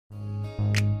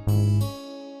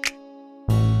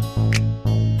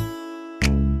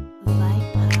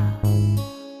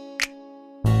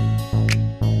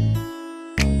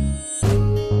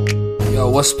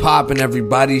What's poppin',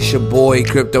 everybody? It's your boy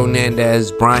Crypto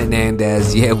Nandez, Brian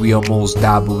Nandez. Yeah, we almost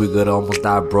died, but we good. Almost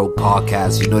died broke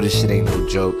podcast. You know this shit ain't no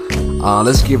joke.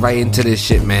 Let's get right into this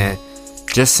shit, man.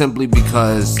 Just simply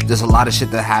because there's a lot of shit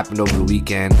that happened over the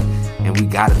weekend, and we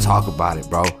gotta talk about it,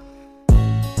 bro.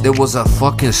 There was a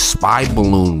fucking spy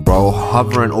balloon, bro,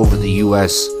 hovering over the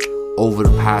U.S. over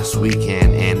the past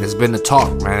weekend, and it's been the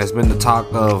talk, man. It's been the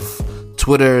talk of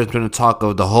Twitter. It's been the talk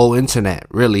of the whole internet,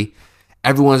 really.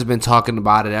 Everyone's been talking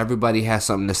about it. Everybody has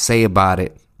something to say about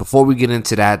it. Before we get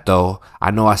into that, though,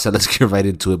 I know I said let's get right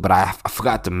into it, but I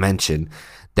forgot to mention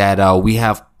that we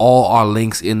have all our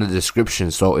links in the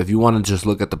description. So if you want to just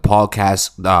look at the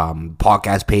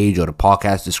podcast page or the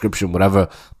podcast description, whatever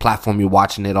platform you're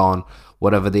watching it on,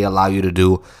 whatever they allow you to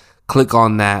do, click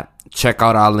on that. Check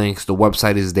out our links. The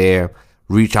website is there.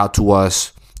 Reach out to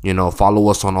us. You know, follow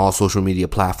us on all social media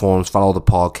platforms, follow the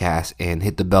podcast, and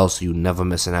hit the bell so you never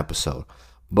miss an episode.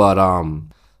 But,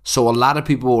 so a lot of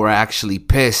people were actually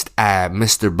pissed at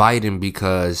Mr. Biden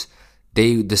because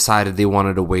they decided they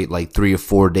wanted to wait like 3 or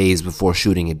 4 days before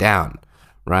shooting it down,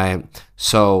 right?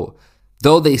 So,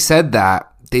 though they said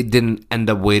that, they didn't end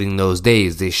up waiting those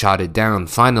days. They shot it down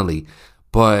finally.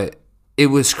 But it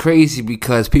was crazy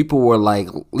because people were like,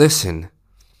 listen,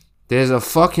 there's a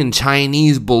fucking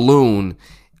Chinese balloon,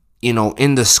 you know,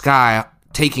 in the sky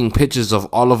taking pictures of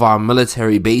all of our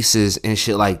military bases and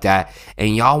shit like that,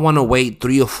 and y'all want to wait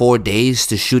 3 or 4 days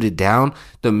to shoot it down?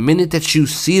 The minute that you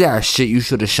see that shit, you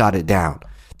should have shot it down.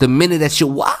 The minute that you,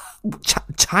 what?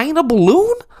 China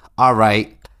balloon? All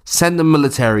right, send the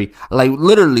military. Like,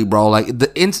 literally, bro, like,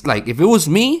 like, if it was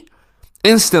me,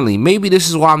 instantly, maybe this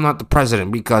is why I'm not the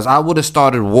president, because I would have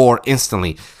started war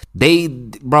instantly.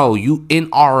 Bro, you in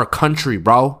our country,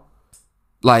 bro.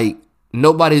 Like,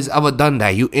 nobody's ever done that.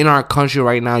 You in our country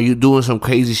right now. You doing some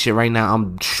crazy shit right now.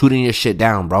 I'm shooting your shit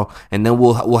down, bro. And then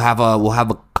we'll have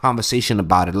a conversation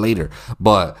about it later.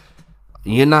 But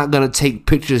you're not gonna take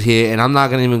pictures here, and I'm not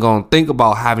gonna even gonna think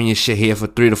about having your shit here for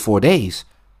 3 to 4 days.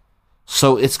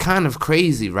 So it's kind of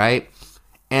crazy, right?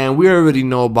 And we already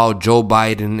know about Joe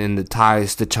Biden and the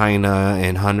ties to China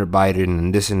and Hunter Biden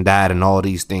and this and that and all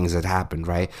these things that happened,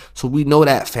 right? So we know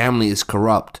that family is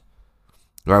corrupt.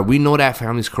 Right, we know that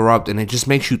family's corrupt, and it just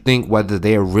makes you think whether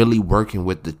they're really working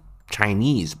with the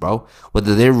Chinese, bro.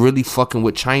 Whether they're really fucking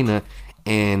with China,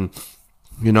 and,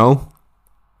 you know,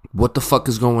 what the fuck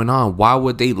is going on? Why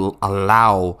would they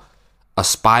allow a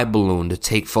spy balloon to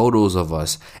take photos of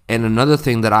us? And another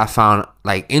thing that I found,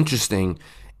 like, interesting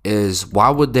is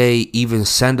why would they even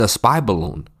send a spy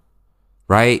balloon,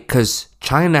 right? Because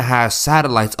China has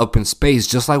satellites up in space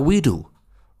just like we do,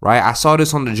 right? I saw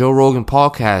this on the Joe Rogan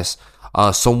podcast.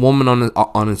 Some woman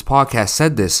on his podcast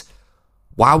said this.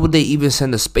 Why would they even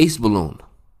send a space balloon?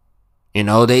 You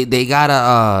know, they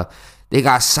got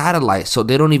satellites, so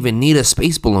they don't even need a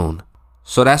space balloon.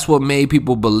 So that's what made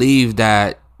people believe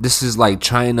that this is like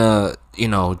China, you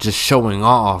know, just showing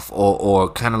off or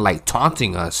kind of like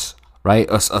taunting us, right?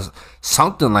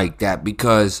 Something like that,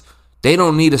 because they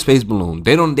don't need a space balloon.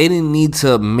 They didn't need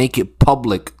to make it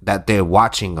public that they're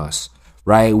watching us.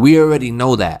 Right? We already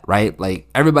know that, right? Like,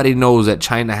 everybody knows that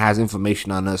China has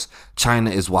information on us.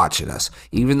 China is watching us.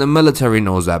 Even the military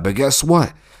knows that. But guess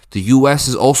what? The U.S.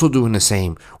 is also doing the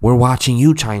same. We're watching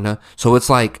you, China. So it's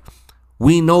like,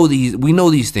 we know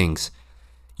these things.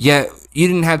 Yet, you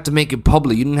didn't have to make it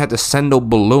public. You didn't have to send a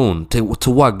balloon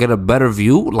to what? Get a better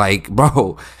view? Like,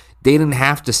 bro, they didn't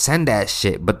have to send that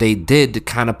shit. But they did to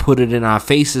kind of put it in our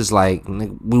faces like,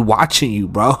 we watching you,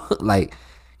 bro. Like,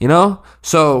 you know?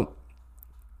 So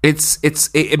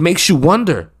it makes you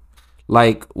wonder,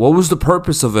 like, what was the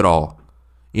purpose of it all,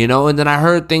 you know? And then I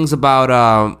heard things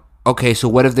about, okay, so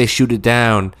what if they shoot it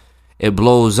down, it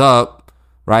blows up,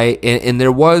 right? And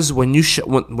there was, when they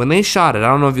shot it, I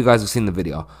don't know if you guys have seen the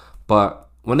video, but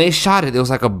when they shot it, it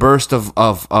was like a burst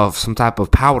of some type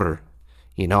of powder,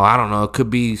 you know? I don't know, it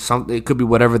could be something, it could be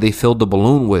whatever they filled the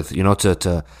balloon with, you know,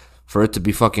 for it to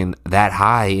be fucking that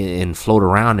high and float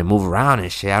around and move around and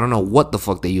shit. I don't know what the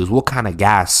fuck they used, what kind of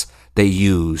gas they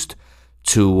used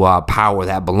to power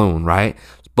that balloon, right?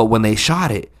 But when they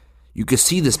shot it, you could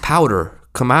see this powder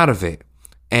come out of it.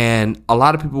 And a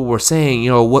lot of people were saying, you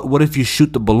know, what if you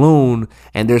shoot the balloon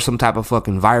and there's some type of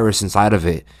fucking virus inside of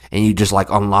it, and you just like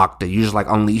unlocked it, you just like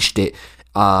unleashed it,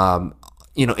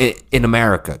 you know, in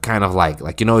America, kind of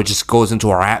like, you know, it just goes into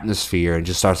our atmosphere and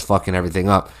just starts fucking everything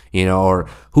up, you know, or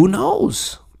who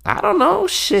knows? I don't know,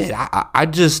 shit. I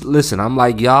just, listen, I'm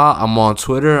like, y'all, I'm on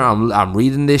Twitter, I'm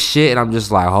reading this shit, and I'm just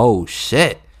like, oh,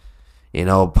 shit, you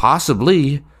know,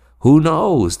 possibly, who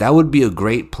knows? That would be a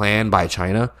great plan by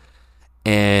China,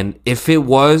 And if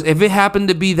it happened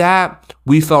to be that,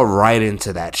 we fell right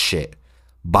into that shit.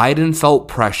 Biden felt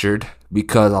pressured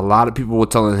because a lot of people were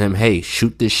telling him, hey,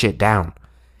 shoot this shit down.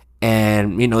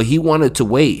 And, he wanted to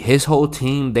wait. His whole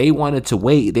team, they wanted to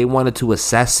wait. They wanted to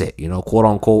assess it, quote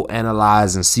unquote,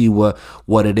 analyze and see what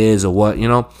it is or what,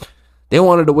 They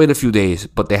wanted to wait a few days,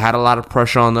 but they had a lot of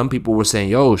pressure on them. People were saying,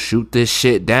 yo, shoot this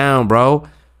shit down, bro.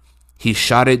 He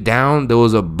shot it down. There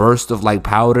was a burst of like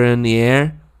powder in the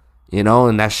air,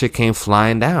 and that shit came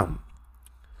flying down.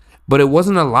 But it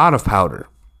wasn't a lot of powder.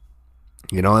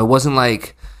 It wasn't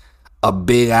like a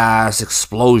big ass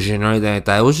explosion or anything like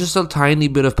that. It was just a tiny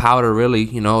bit of powder, really.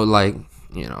 Not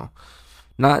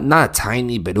a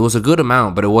tiny bit. It was a good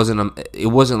amount, but it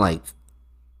wasn't like,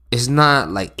 it's not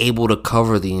like able to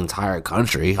cover the entire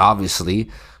country,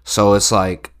 obviously. So it's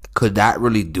like, could that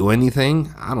really do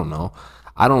anything? I don't know.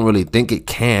 I don't really think it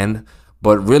can.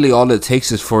 But really, all it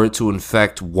takes is for it to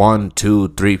infect 1, 2,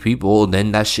 3 people.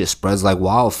 Then that shit spreads like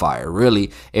wildfire.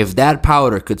 Really, if that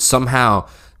powder could somehow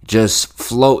just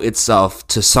float itself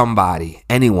to somebody,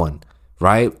 anyone,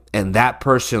 right? And that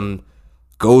person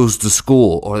goes to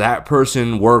school, or that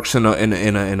person works in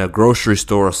a grocery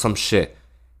store or some shit,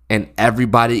 and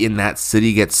everybody in that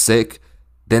city gets sick,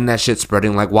 then that shit's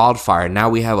spreading like wildfire. Now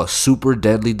we have a super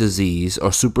deadly disease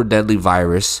or super deadly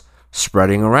virus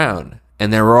spreading around.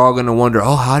 And then we're all going to wonder,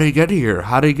 oh, how did it get here?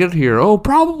 How did it get here? Oh,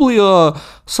 probably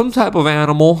some type of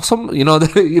animal. You know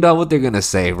what they're going to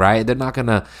say, right? They're not going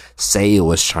to say it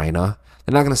was China.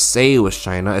 They're not going to say it was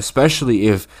China, especially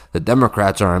if the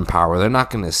Democrats are in power. They're not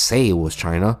going to say it was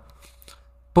China.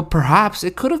 But perhaps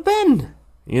it could have been.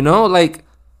 Who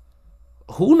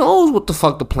knows what the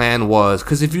fuck the plan was?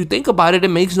 Because if you think about it, it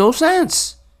makes no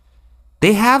sense.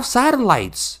 They have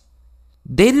satellites.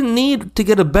 They didn't need to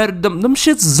get a better... Them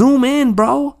shits zoom in,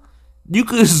 bro. You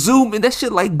could zoom in. That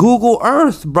shit like Google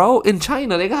Earth, bro. In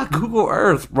China, they got Google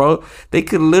Earth, bro. They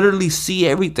could literally see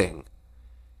everything.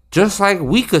 Just like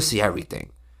we could see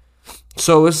everything.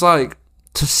 So it's like,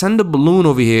 to send a balloon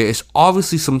over here is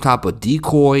obviously some type of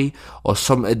decoy or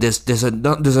some... There's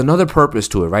another purpose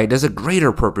to it, right? There's a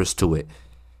greater purpose to it.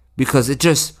 Because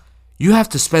you have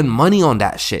to spend money on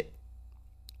that shit.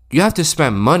 You have to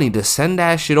spend money to send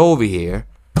that shit over here,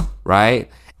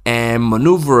 right? And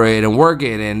maneuver it and work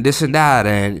it and this and that.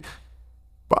 And,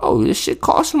 bro, this shit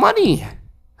costs money.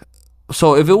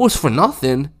 So if it was for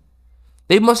nothing,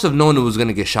 they must have known it was going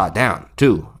to get shot down,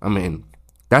 too. I mean,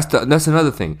 that's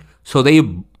another thing. So they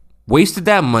wasted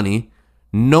that money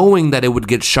knowing that it would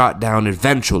get shot down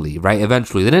eventually, right?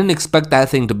 Eventually. They didn't expect that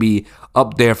thing to be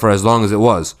up there for as long as it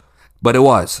was. But it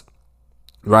was,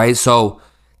 right? So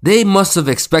they must have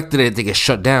expected it to get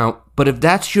shut down. But if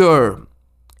that's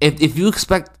if you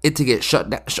expect it to get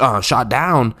shot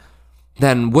down,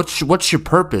 then what's your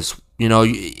purpose?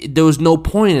 There was no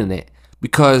point in it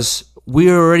because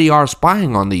we already are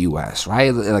spying on the U.S., right?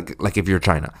 Like if you're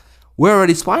China, we're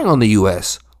already spying on the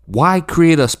U.S. Why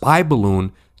create a spy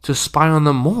balloon to spy on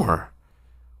them more?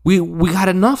 We got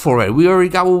enough already. We already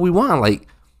got what we want.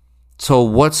 So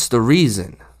what's the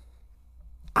reason?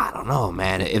 I don't know,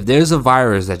 man. If there's a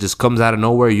virus that just comes out of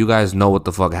nowhere, you guys know what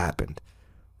the fuck happened,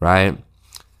 right?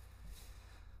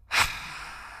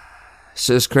 It's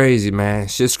just crazy, man.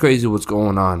 It's just crazy what's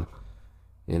going on,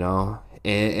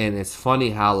 And it's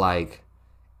funny how,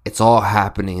 it's all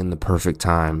happening in the perfect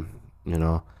time,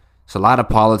 It's a lot of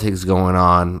politics going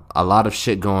on, a lot of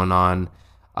shit going on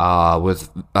with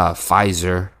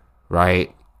Pfizer,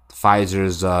 right?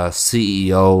 Pfizer's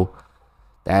CEO,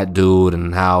 that dude,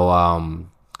 and how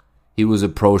he was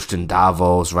approached in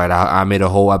Davos, right? I made a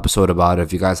whole episode about it.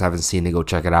 If you guys haven't seen it, go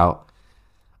check it out.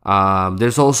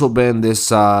 There's also been this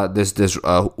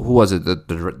who was it?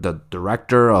 The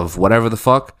director of whatever the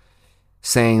fuck,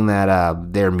 saying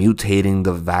that they're mutating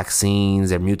the vaccines,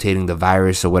 they're mutating the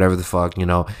virus or whatever the fuck,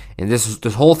 And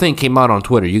this whole thing came out on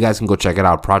Twitter. You guys can go check it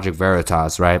out. Project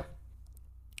Veritas, right?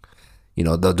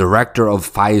 The director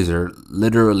of Pfizer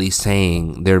literally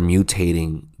saying they're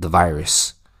mutating the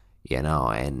virus,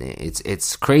 and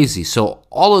it's crazy. So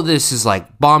all of this is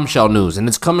like bombshell news, and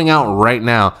it's coming out right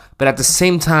now. But at the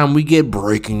same time, we get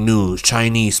breaking news,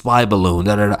 Chinese spy balloon,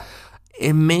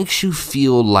 It makes you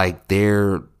feel like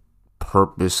they're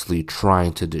purposely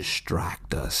trying to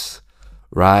distract us,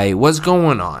 right? What's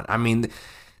going on? I mean,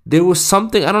 there was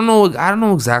something, I don't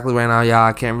know exactly right now, y'all.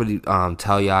 I can't really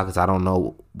tell y'all because I don't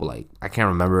know, I can't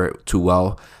remember it too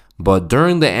well. But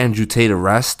during the Andrew Tate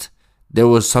arrest, there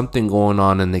was something going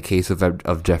on in the case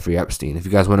of Jeffrey Epstein. If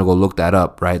you guys want to go look that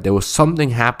up, right? There was something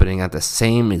happening at the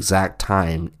same exact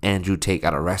time Andrew Tate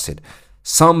got arrested.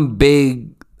 Some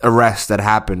big arrest that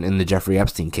happened in the Jeffrey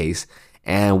Epstein case.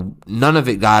 and none of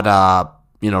it got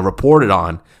reported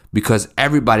on because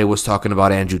everybody was talking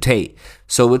about Andrew Tate.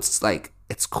 So it's like,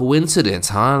 it's coincidence,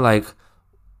 huh? Like,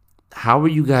 how are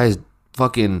you guys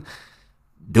fucking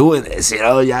doing this?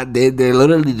 Yeah, they're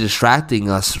literally distracting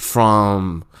us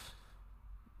from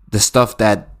the stuff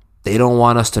that they don't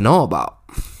want us to know about.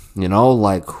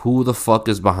 Like, who the fuck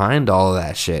is behind all of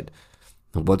that shit?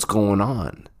 What's going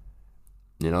on?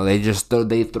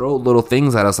 They throw little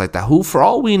things at us like that. Who, for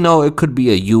all we know, it could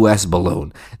be a U.S.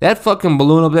 balloon. That fucking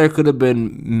balloon up there could have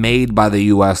been made by the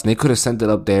U.S. and they could have sent it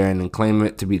up there and then claim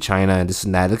it to be China and this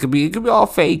and that. It could be all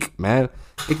fake, man.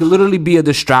 It could literally be a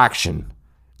distraction,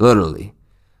 literally.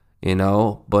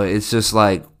 But it's just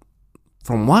like,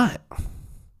 from what?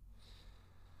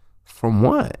 From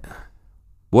what?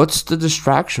 What's the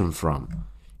distraction from?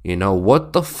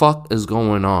 What the fuck is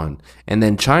going on? And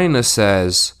then China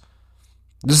says,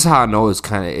 this is how I know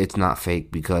it's not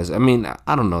fake, because, I mean,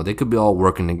 I don't know. They could be all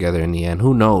working together in the end.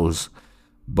 Who knows?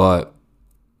 But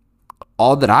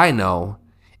all that I know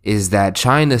is that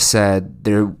China said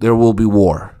there will be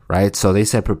war, right? So they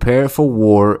said prepare for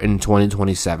war in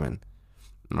 2027,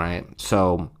 right?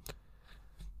 So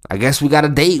I guess we got a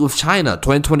date with China,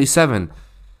 2027.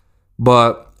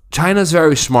 But China's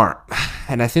very smart.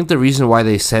 And I think the reason why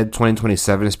they said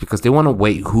 2027 is because they want to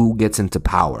wait who gets into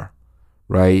power.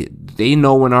 Right? They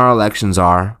know when our elections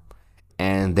are,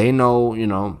 and they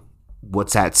know,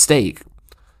 what's at stake.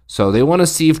 So they want to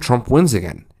see if Trump wins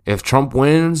again. If Trump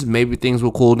wins, maybe things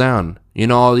will cool down.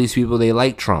 All these people, they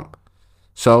like Trump.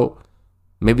 So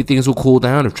maybe things will cool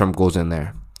down if Trump goes in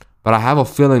there. But I have a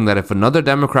feeling that if another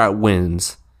Democrat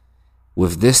wins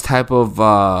with this type of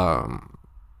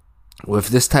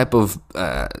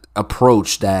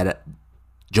approach that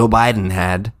Joe Biden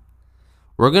had,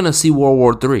 we're going to see World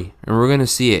War III, and we're going to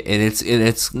see it, and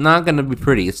it's not going to be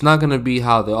pretty. It's not going to be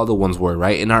how the other ones were,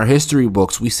 right? In our history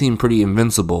books, we seem pretty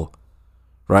invincible,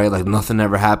 right? Like nothing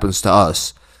ever happens to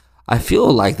us. I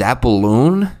feel like that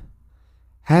balloon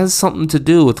has something to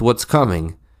do with what's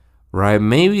coming, right?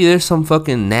 Maybe there's some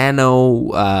fucking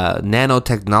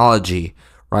nanotechnology,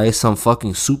 right? Some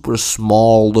fucking super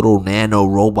small little nano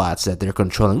robots that they're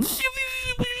controlling,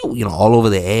 all over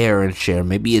the air and shit.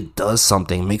 Maybe it does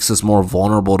something, makes us more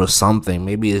vulnerable to something.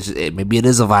 Maybe it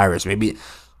is a virus. Maybe,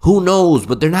 who knows?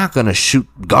 But they're not gonna shoot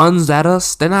guns at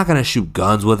us. They're not gonna shoot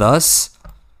guns with us.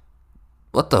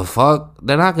 What the fuck?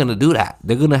 They're not gonna do that.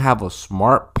 They're gonna have a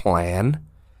smart plan,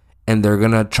 and they're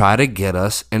gonna try to get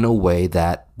us in a way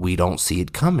that we don't see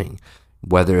it coming.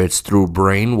 Whether it's through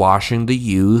brainwashing the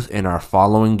youth in our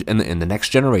following in the next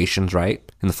generations, right?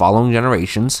 In the following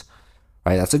generations.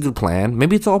 Right, that's a good plan.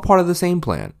 Maybe it's all part of the same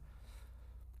plan.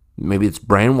 Maybe it's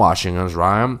brainwashing us,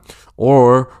 right?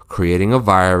 Or creating a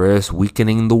virus,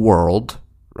 weakening the world,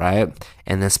 right?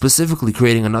 And then specifically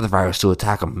creating another virus to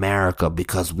attack America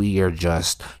because we are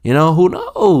just, who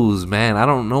knows, man? I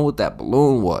don't know what that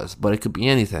balloon was, but it could be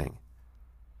anything.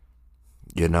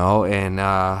 And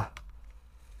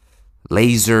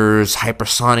lasers,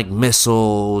 hypersonic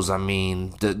missiles. I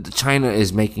mean, the China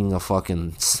is making a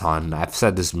fucking sun. I've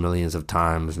said this millions of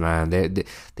times, man.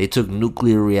 They took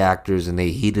nuclear reactors and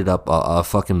they heated up a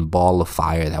fucking ball of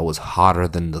fire that was hotter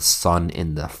than the sun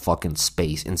in the fucking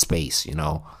space,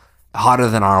 hotter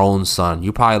than our own sun.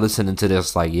 You're probably listening to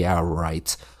this like, yeah,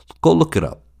 right. Go look it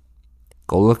up.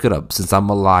 Since I'm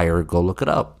a liar, go look it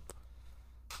up.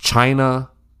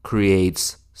 China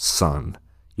creates sun.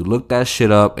 You look that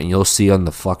shit up and you'll see on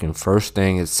the fucking first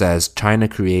thing it says China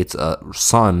creates a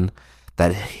sun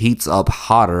that heats up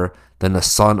hotter than the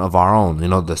sun of our own.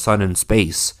 The sun in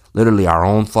space. Literally our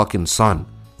own fucking sun.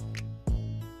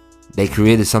 They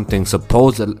created something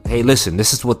hey, listen,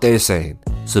 this is what they're saying.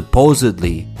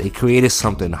 Supposedly, they created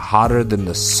something hotter than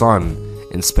the sun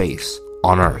in space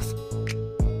on Earth.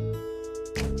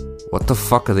 What the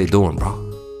fuck are they doing, bro?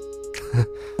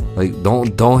 Like,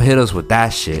 don't hit us with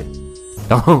that shit.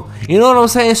 You know what I'm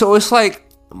saying? So it's like,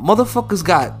 motherfuckers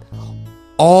got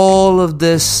all of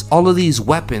these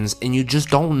weapons, and you just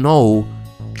don't know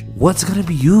what's gonna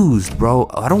be used, bro.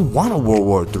 I don't want a World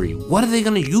War III. What are they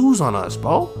gonna use on us,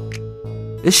 bro?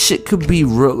 This shit could be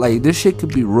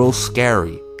real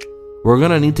scary. We're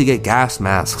gonna need to get gas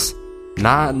masks,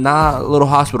 not little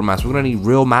hospital masks. We're gonna need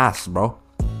real masks, bro.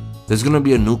 There's gonna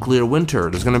be a nuclear winter.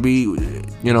 There's gonna be,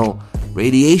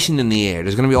 radiation in the air.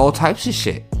 There's gonna be all types of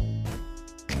shit.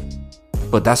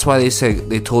 But that's why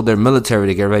they told their military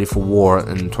to get ready for war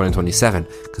in 2027,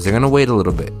 because they're gonna wait a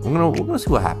little bit. We're gonna see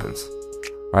what happens.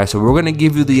 All right, so we're gonna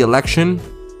give you the election,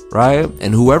 right?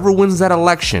 And whoever wins that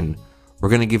election, we're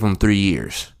gonna give them 3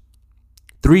 years.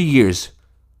 3 years.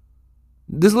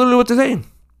 This is literally what they're saying.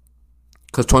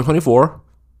 Because 2024,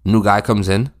 New guy comes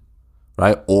in,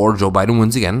 right? Or Joe Biden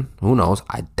wins again. Who knows?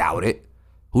 I doubt it.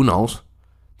 Who knows?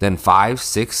 Then 5,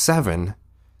 6, 7,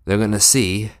 they're going to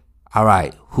see, all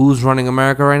right, who's running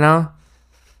America right now?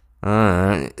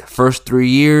 First 3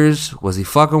 years, was he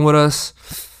fucking with us?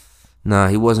 Nah,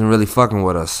 he wasn't really fucking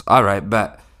with us. All right,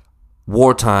 bet.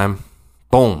 Wartime,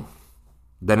 boom.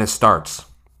 Then it starts,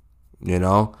 you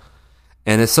know?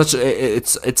 And it's such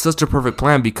a perfect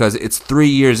plan because it's 3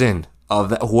 years in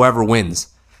of whoever wins,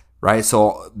 right?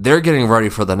 So they're getting ready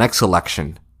for the next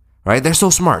election, right? They're so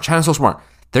smart. China's so smart.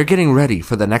 They're getting ready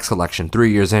for the next election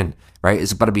 3 years in, right?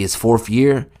 It's about to be his 4th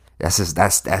year. That's his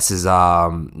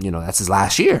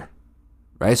last year,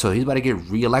 right? So he's about to get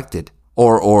reelected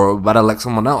or about to elect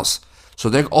someone else. So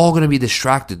they're all going to be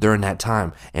distracted during that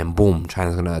time, and boom,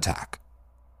 China's going to attack.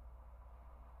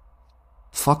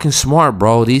 Fucking smart,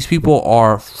 bro. These people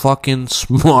are fucking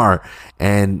smart,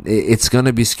 and it's going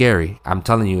to be scary. I'm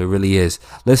telling you, it really is.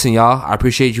 Listen, y'all, I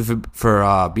appreciate you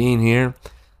for being here.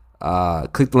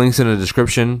 Click the links in the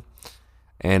description,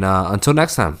 and until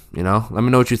next time, let me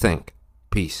know what you think.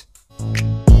 Peace.